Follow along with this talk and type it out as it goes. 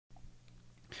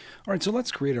All right, so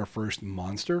let's create our first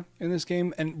monster in this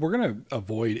game, and we're going to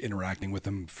avoid interacting with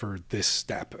them for this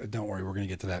step. Don't worry, we're going to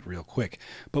get to that real quick.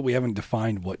 But we haven't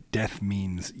defined what death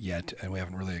means yet, and we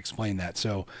haven't really explained that.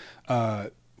 So,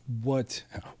 what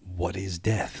is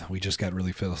death? We just got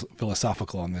really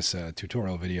philosophical on this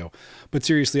tutorial video. But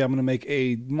seriously, I'm going to make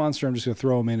a monster. I'm just going to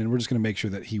throw him in, and we're just going to make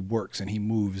sure that he works and he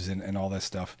moves and all that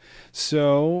stuff.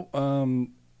 So,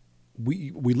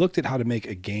 we looked at how to make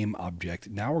a game object.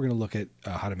 Now we're going to look at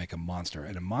how to make a monster.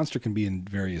 And a monster can be in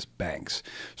various banks.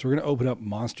 So we're going to open up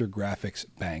monster graphics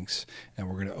banks, and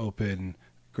we're going to open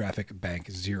graphic bank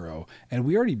 0. And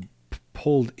we already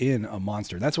pulled in a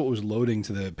monster. That's what was loading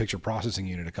to the picture processing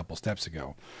unit a couple steps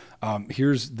ago.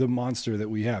 Here's the monster that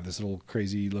we have, this little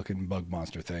crazy looking bug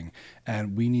monster thing.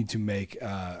 And we need to make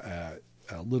a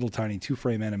little tiny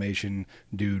 2-frame animation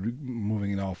dude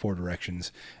moving in all 4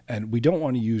 directions. And we don't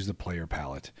want to use the player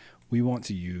palette. We want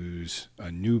to use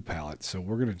a new palette. So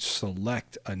we're going to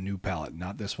select a new palette,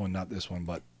 not this one,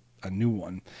 but a new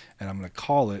one. And I'm going to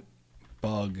call it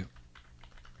bug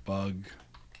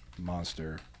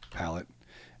monster palette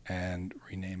and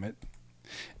rename it.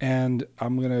 And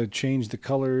I'm going to change the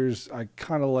colors. I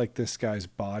kind of like this guy's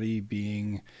body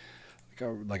being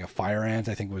like a fire ant,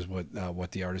 I think was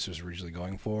what the artist was originally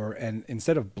going for. And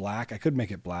instead of black, I could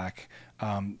make it black.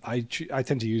 I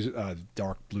tend to use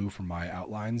dark blue for my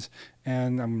outlines,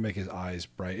 and I'm gonna make his eyes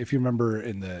bright. If you remember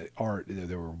in the art,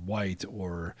 they were white,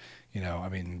 or I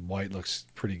mean, white looks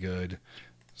pretty good.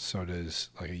 So does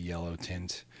like a yellow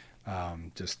tint.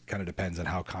 Just kind of depends on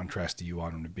how contrasty you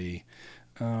want him to be.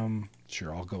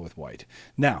 Sure, I'll go with white.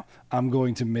 Now I'm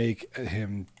going to make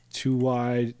him too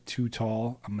wide, too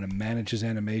tall. I'm going to manage his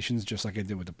animations just like I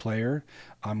did with the player.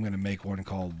 I'm going to make one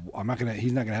called,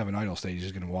 he's not going to have an idle state. He's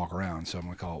just going to walk around. So I'm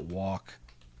going to call it walk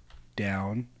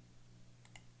down,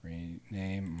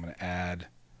 rename. I'm going to add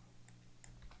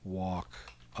walk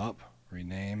up,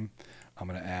 rename. I'm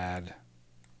going to add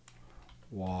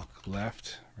walk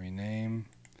left, rename.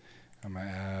 I'm going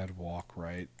to add walk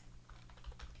right,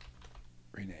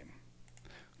 rename.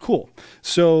 Cool.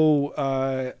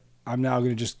 So, I'm now going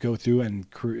to just go through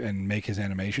and make his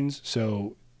animations.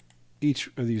 So each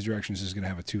of these directions is going to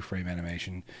have a 2-frame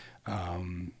animation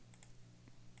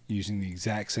using the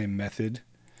exact same method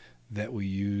that we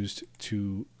used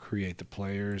to create the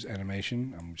player's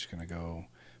animation. I'm just going to go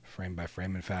frame by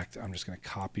frame. In fact, I'm just going to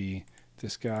copy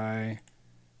this guy,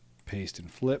 paste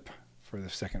and flip for the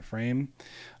second frame.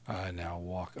 Now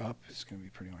walk up. It's going to be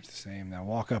pretty much the same. Now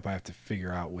walk up, I have to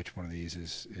figure out which one of these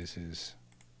is his.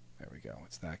 There we go.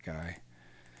 It's that guy.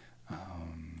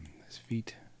 His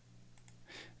feet.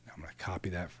 Now I'm going to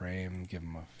copy that frame, give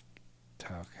him a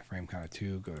frame count of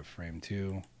 2, go to frame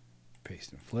 2,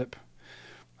 paste and flip.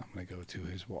 I'm going to go to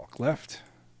his walk left.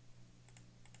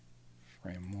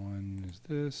 Frame 1 is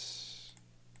this.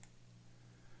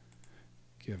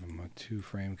 Give him a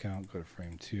 2-frame count, go to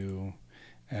frame 2.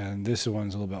 And this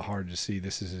one's a little bit hard to see.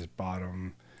 This is his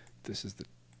bottom. This is the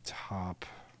top.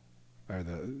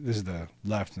 This is the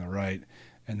left and the right,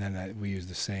 and then we use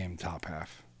the same top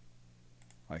half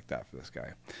like that for this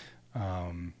guy.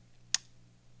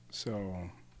 So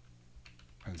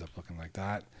ends up looking like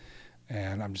that.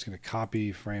 And I'm just going to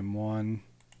copy frame 1,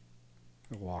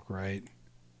 walk right,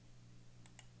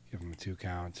 give him a 2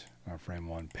 count on frame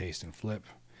 1, paste and flip.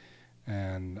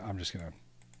 And I'm just going to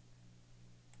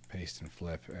paste and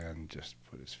flip and just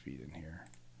put his feet in here.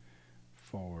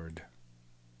 Forward,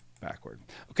 backward.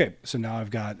 Okay, so now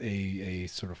I've got a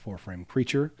sort of 4-frame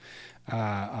creature.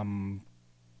 I'm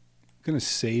going to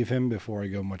save him before I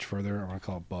go much further. I'm going to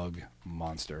call it bug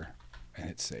monster and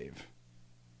hit save.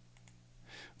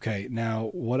 Okay,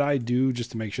 now what I do just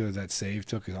to make sure that save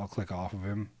took is I'll click off of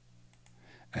him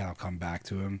and I'll come back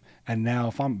to him. And now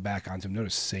if I'm back onto him,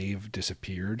 notice save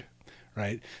disappeared.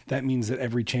 Right? That means that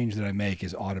every change that I make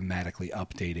is automatically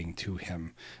updating to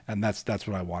him, and that's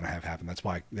what I want to have happen. That's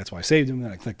why I saved him.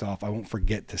 Then I clicked off. I won't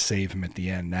forget to save him at the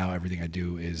end. Now everything I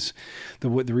do is the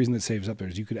reason that saves up there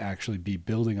is you could actually be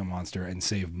building a monster and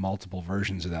save multiple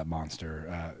versions of that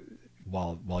monster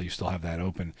while you still have that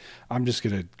open. I'm just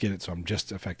gonna get it, so I'm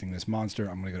just affecting this monster.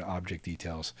 I'm gonna go to object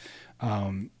details.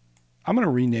 I'm going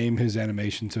to rename his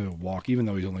animation to walk, even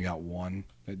though he's only got 1,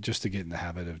 just to get in the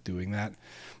habit of doing that.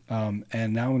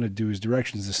 And now I'm going to do his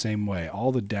directions the same way.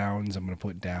 All the downs, I'm going to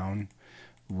put down.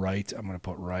 Right, I'm going to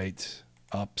put right.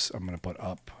 Ups, I'm going to put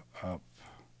up, up,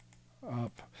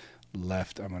 up.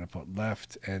 Left, I'm going to put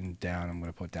left, and down, I'm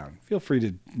going to put down. Feel free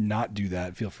to not do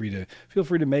that. Feel free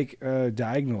to make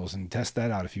diagonals and test that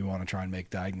out if you want to try and make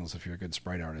diagonals if you're a good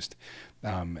sprite artist.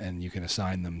 And you can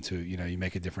assign them to, you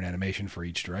make a different animation for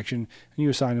each direction, and you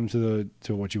assign them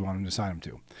to what you want them to assign them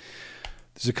to.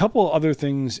 There's a couple other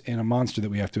things in a monster that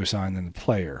we have to assign in the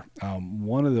player.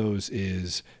 One of those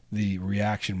is the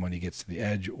reaction when he gets to the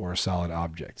edge or a solid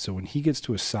object. So when he gets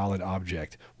to a solid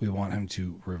object, we want him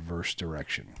to reverse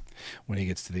direction. When he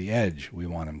gets to the edge, we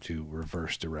want him to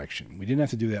reverse direction. We didn't have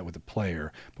to do that with the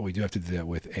player, but we do have to do that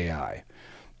with AI.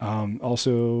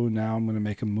 Also, now I'm going to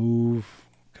make a move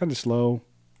kind of slow.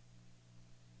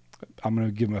 I'm going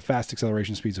to give him a fast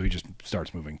acceleration speed so he just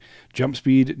starts moving. Jump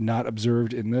speed not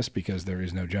observed in this because there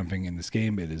is no jumping in this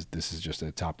game. This is just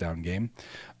a top-down game.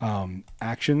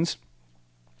 Actions.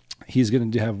 He's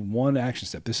going to have one action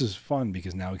step. This is fun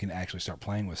because now we can actually start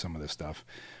playing with some of this stuff.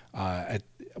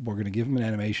 We're going to give him an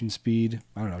animation speed.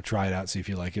 I don't know, try it out, see if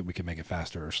you like it. We can make it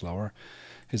faster or slower.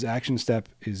 His action step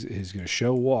is going to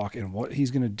show walk, and what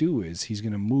he's going to do is he's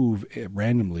going to move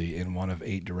randomly in one of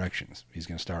 8 directions. He's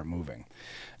going to start moving.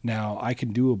 Now, I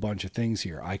can do a bunch of things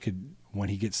here. I'm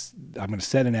going to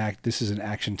set an act. This is an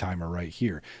action timer right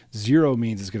here. 0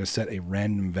 means it's going to set a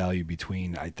random value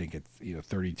between, I think it's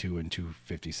 32 and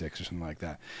 256 or something like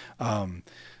that.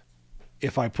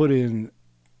 If I put in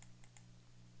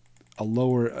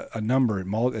a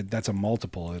number, that's a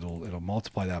multiple. It'll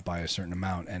multiply that by a certain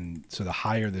amount, and so the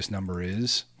higher this number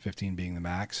is, 15 being the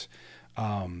max,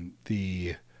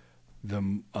 the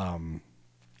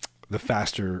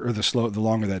faster or the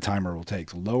longer that timer will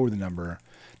take. The lower the number.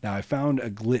 Now I found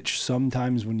a glitch.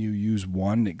 Sometimes when you use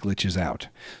 1, it glitches out.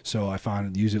 So I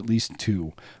found use at least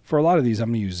 2. For a lot of these, I'm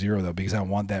going to use 0 though because I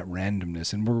want that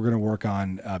randomness, and we're going to work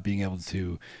on being able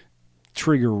to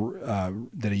trigger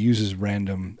that it uses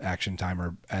random action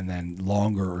timer and then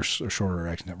longer or shorter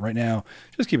action time. Right now,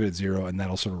 just keep it at 0, and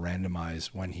that'll sort of randomize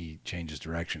when he changes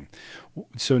direction.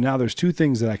 So now there's 2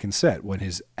 things that I can set. When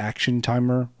his action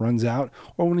timer runs out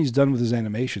or when he's done with his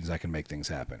animations, I can make things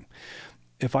happen.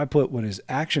 If I put when his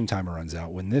action timer runs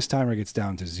out, when this timer gets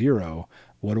down to 0,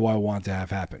 what do I want to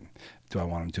have happen? Do I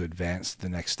want him to advance the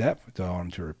next step? Do I want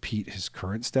him to repeat his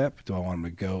current step? Do I want him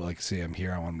to go, like say I'm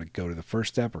here, I want him to go to the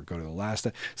first step or go to the last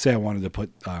step? Say I wanted to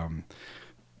put, I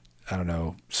don't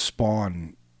know,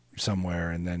 spawn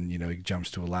somewhere and then, he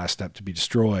jumps to a last step to be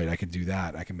destroyed. I could do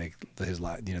that. I can make his,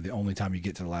 the only time you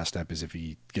get to the last step is if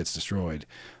he gets destroyed.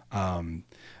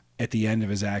 At the end of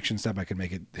his action step, I can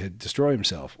make it destroy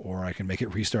himself, or I can make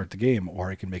it restart the game, or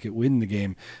I can make it win the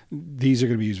game. These are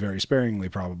going to be used very sparingly,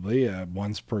 probably,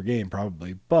 once per game,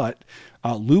 probably. But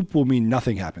loop will mean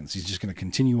nothing happens. He's just going to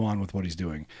continue on with what he's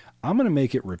doing. I'm going to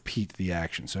make it repeat the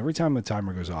action. So every time the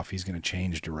timer goes off, he's going to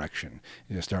change direction.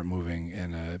 He's going to start moving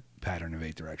in a pattern of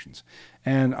 8 directions.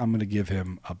 And I'm going to give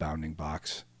him a bounding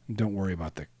box. Don't worry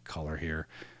about the color here.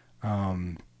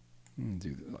 Do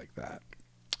it like that.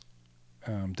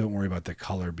 Don't worry about the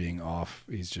color being off.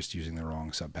 He's just using the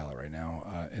wrong subpalette right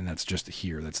now. And that's just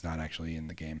here. That's not actually in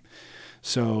the game.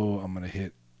 So I'm going to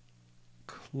hit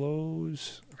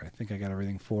close. I think I got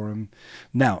everything for him.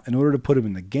 Now, in order to put him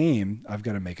in the game, I've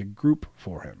got to make a group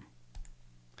for him.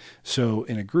 So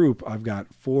in a group, I've got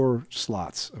 4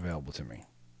 slots available to me.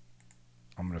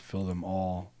 I'm going to fill them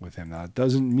all with him. Now, it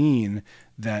doesn't mean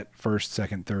that first,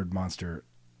 second, third monster.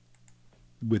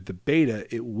 With the beta,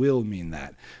 it will mean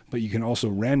that, but you can also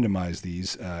randomize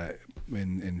these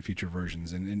in future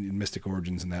versions, and in Mystic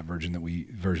Origins and that version that we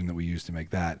use to make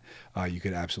that, you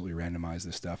could absolutely randomize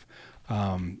this stuff.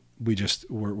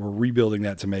 We're rebuilding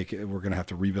that to make it. We're going to have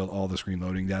to rebuild all the screen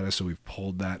loading data, so we've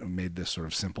pulled that and made this sort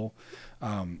of simple.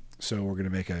 So we're going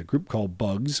to make a group called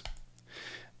bugs.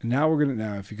 Now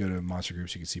if you go to monster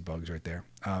groups, you can see bugs right there.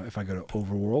 If I go to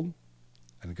overworld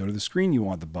and go to the screen you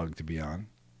want the bug to be on,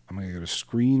 I'm going to go to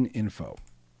screen info.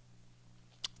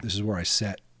 This is where I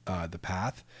set the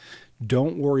path.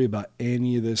 Don't worry about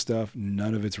any of this stuff.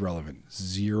 None of it's relevant.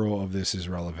 0 of this is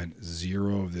relevant.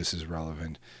 0 of this is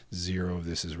relevant. 0 of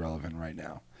this is relevant right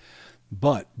now.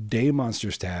 But Day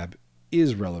Monsters tab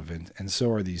is relevant, and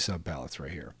so are these subpalettes right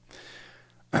here.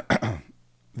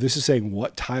 This is saying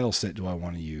what tile set do I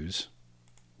want to use,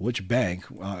 which bank.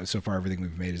 So far everything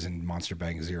we've made is in Monster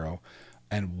Bank 0,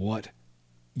 and what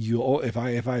if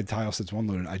I had tile sets 1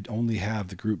 loaded, I'd only have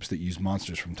the groups that use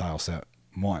monsters from tile set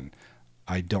 1.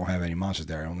 I don't have any monsters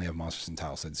there. I only have monsters in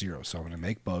tile set 0. So I'm going to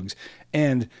make bugs.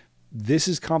 And this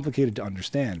is complicated to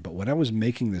understand, but when I was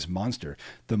making this monster,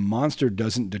 the monster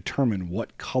doesn't determine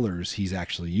what colors he's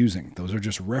actually using. Those are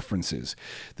just references.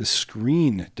 The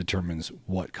screen determines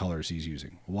what colors he's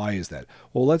using. Why is that?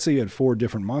 Well, let's say you had 4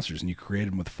 different monsters and you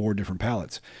created them with 4 different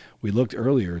palettes. We looked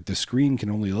earlier, the screen can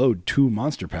only load 2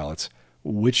 monster palettes.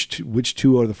 Which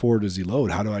two out of the 4 does he load?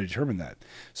 How do I determine that?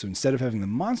 So instead of having the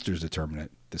monsters determine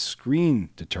it, the screen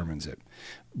determines it.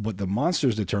 What the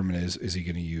monsters determine is he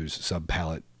going to use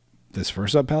subpalette this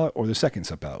first subpalette or the second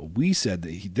subpalette. We said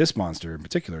that this monster in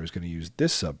particular is going to use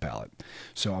this subpalette.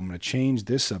 So I'm going to change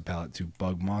this subpalette to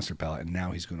bug monster palette, and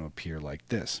now he's going to appear like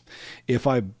this. If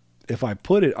I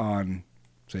put it on,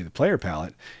 say, the player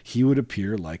palette, he would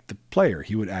appear like the player.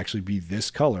 He would actually be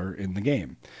this color in the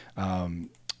game.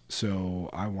 So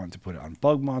I want to put it on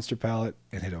bug monster palette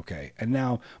and hit OK. And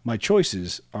now my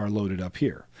choices are loaded up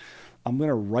here. I'm going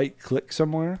to right click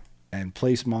somewhere and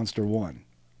place monster 1.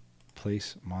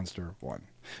 Place monster 1.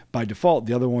 By default,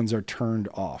 the other ones are turned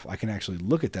off. I can actually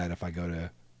look at that if I go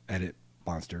to edit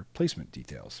monster placement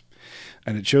details.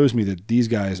 And it shows me that these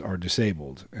guys are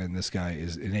disabled and this guy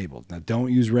is enabled. Now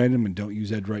don't use random and don't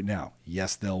use ed right now.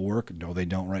 Yes, they'll work. No, they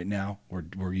don't right now.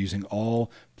 We're using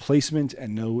all placement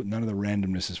and none of the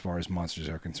randomness as far as monsters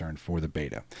are concerned for the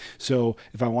beta. So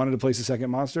if I wanted to place a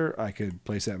second monster, I could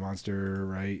place that monster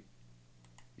right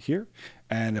here.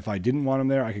 And if I didn't want them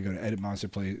there, I could go to edit monster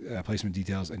placement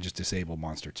details and just disable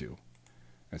monster 2.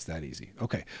 That's that easy.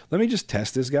 Okay, let me just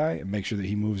test this guy and make sure that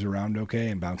he moves around okay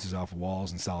and bounces off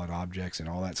walls and solid objects and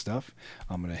all that stuff.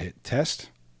 I'm going to hit test,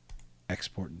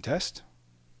 export and test.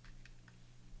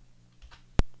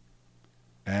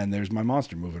 And there's my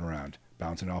monster moving around,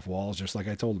 bouncing off walls just like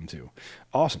I told him to.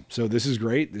 Awesome. So this is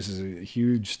great. This is a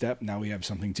huge step. Now we have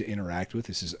something to interact with.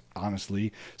 This is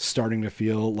honestly starting to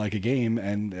feel like a game.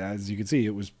 And as you can see,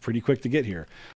 it was pretty quick to get here.